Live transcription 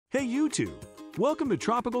Hey YouTube! Welcome to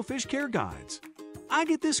Tropical Fish Care Guides. I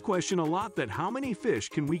get this question a lot, that how many fish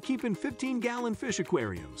can we keep in 15-gallon fish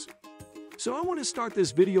aquariums? So I want to start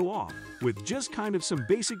this video off with just kind of some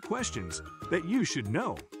basic questions that you should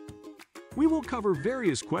know. We will cover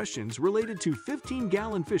various questions related to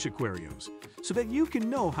 15-gallon fish aquariums so that you can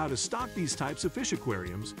know how to stock these types of fish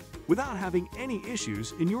aquariums without having any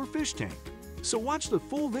issues in your fish tank. So watch the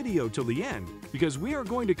full video till the end, because we are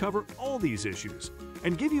going to cover all these issues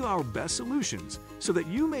and give you our best solutions so that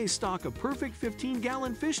you may stock a perfect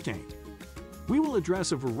 15-gallon fish tank. We will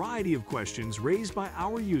address a variety of questions raised by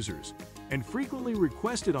our users and frequently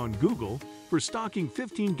requested on Google for stocking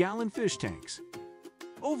 15-gallon fish tanks.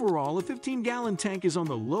 Overall, a 15-gallon tank is on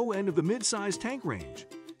the low end of the mid-sized tank range,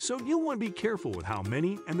 so you'll want to be careful with how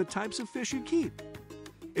many and the types of fish you keep.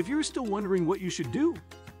 If you're still wondering what you should do,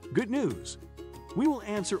 good news! We will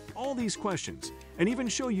answer all these questions and even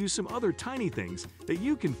show you some other tiny things that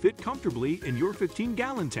you can fit comfortably in your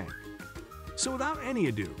 15-gallon tank. So without any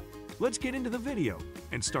ado, let's get into the video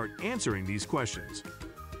and start answering these questions.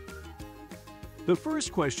 The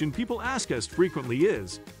first question people ask us frequently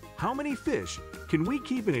is, how many fish can we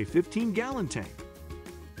keep in a 15-gallon tank?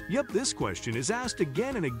 Yep, this question is asked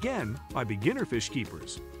again and again by beginner fish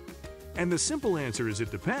keepers. And the simple answer is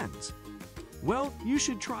it depends. Well, you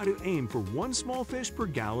should try to aim for one small fish per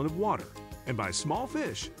gallon of water. And by small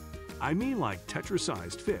fish, I mean like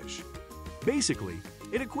tetra-sized fish. Basically,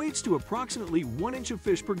 it equates to approximately 1 inch of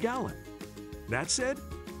fish per gallon. That said,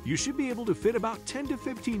 you should be able to fit about 10 to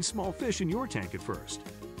 15 small fish in your tank at first.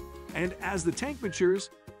 And as the tank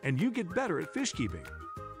matures and you get better at fish keeping,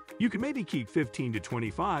 you can maybe keep 15 to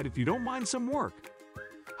 25 if you don't mind some work.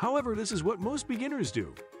 However, this is what most beginners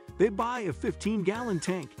do. They buy a 15-gallon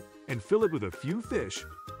tank and fill it with a few fish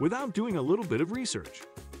without doing a little bit of research.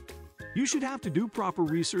 You should have to do proper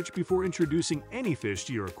research before introducing any fish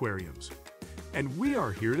to your aquariums, and we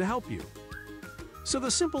are here to help you. So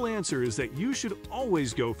the simple answer is that you should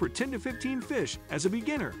always go for 10 to 15 fish as a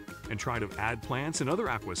beginner and try to add plants and other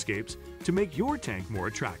aquascapes to make your tank more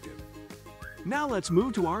attractive. Now let's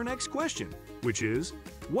move to our next question, which is,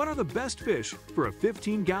 what are the best fish for a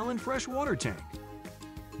 15-gallon freshwater tank?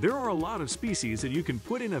 There are a lot of species that you can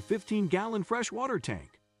put in a 15-gallon freshwater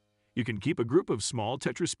tank. You can keep a group of small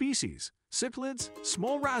tetra species, cichlids,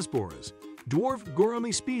 small rasboras, dwarf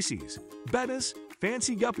gourami species, bettas,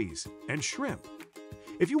 fancy guppies, and shrimp.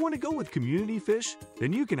 If you want to go with community fish,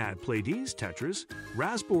 then you can add platies, tetras,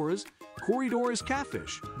 rasboras, corridors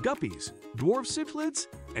catfish, guppies, dwarf cichlids,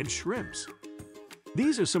 and shrimps.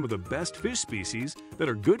 These are some of the best fish species that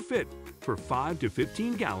are good fit for 5 to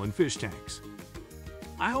 15-gallon fish tanks.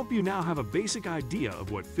 I hope you now have a basic idea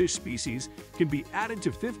of what fish species can be added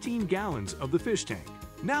to 15 gallons of the fish tank.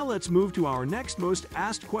 Now let's move to our next most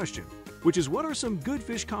asked question, which is, what are some good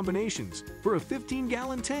fish combinations for a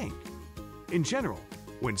 15-gallon tank? In general,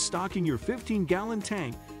 when stocking your 15-gallon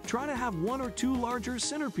tank, try to have 1 or 2 larger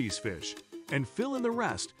centerpiece fish and fill in the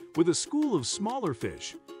rest with a school of smaller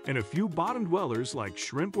fish and a few bottom dwellers like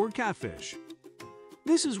shrimp or catfish.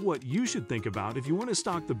 This is what you should think about if you want to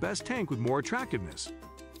stock the best tank with more attractiveness.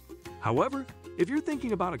 However, if you're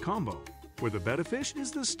thinking about a combo where the betta fish is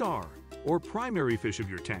the star or primary fish of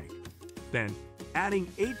your tank, then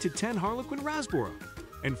adding 8 to 10 harlequin rasbora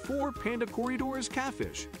and 4 panda corridors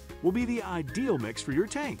catfish will be the ideal mix for your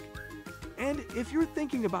tank. And if you're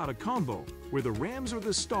thinking about a combo where the rams are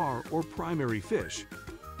the star or primary fish,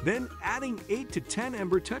 then adding 8 to 10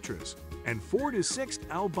 ember tetras and 4 to 6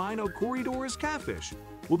 albino corridors catfish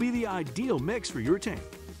will be the ideal mix for your tank.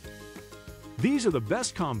 These are the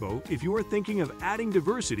best combo if you are thinking of adding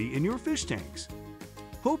diversity in your fish tanks.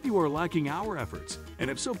 Hope you are liking our efforts,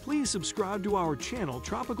 and if so, please subscribe to our channel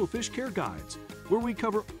Tropical Fish Care Guides, where we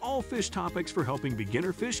cover all fish topics for helping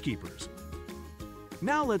beginner fish keepers.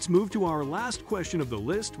 Now let's move to our last question of the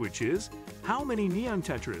list, which is, how many Neon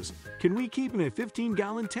Tetras can we keep in a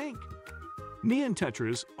 15-gallon tank? Neon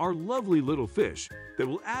Tetras are lovely little fish that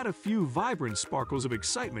will add a few vibrant sparkles of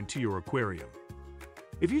excitement to your aquarium.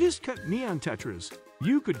 If you just cut Neon Tetras,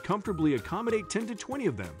 you could comfortably accommodate 10 to 20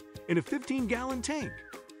 of them in a 15-gallon tank.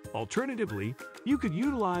 Alternatively, you could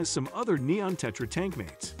utilize some other Neon Tetra tank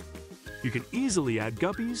mates. You can easily add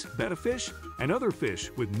guppies, betta fish, and other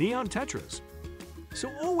fish with Neon Tetras.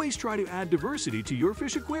 So always try to add diversity to your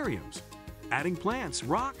fish aquariums. Adding plants,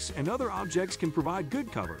 rocks, and other objects can provide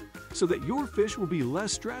good cover so that your fish will be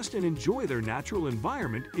less stressed and enjoy their natural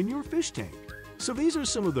environment in your fish tank. So these are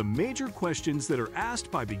some of the major questions that are asked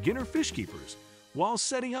by beginner fish keepers while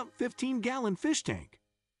setting up 15-gallon fish tank.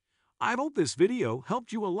 I hope this video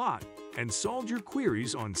helped you a lot and solved your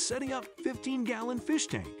queries on setting up 15-gallon fish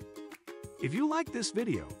tank. If you like this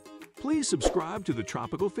video, please subscribe to the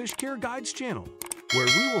Tropical Fish Care Guides channel, where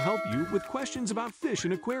we will help you with questions about fish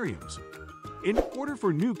in aquariums. In order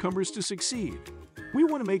for newcomers to succeed, we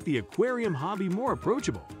want to make the aquarium hobby more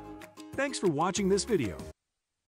approachable. Thanks for watching this video.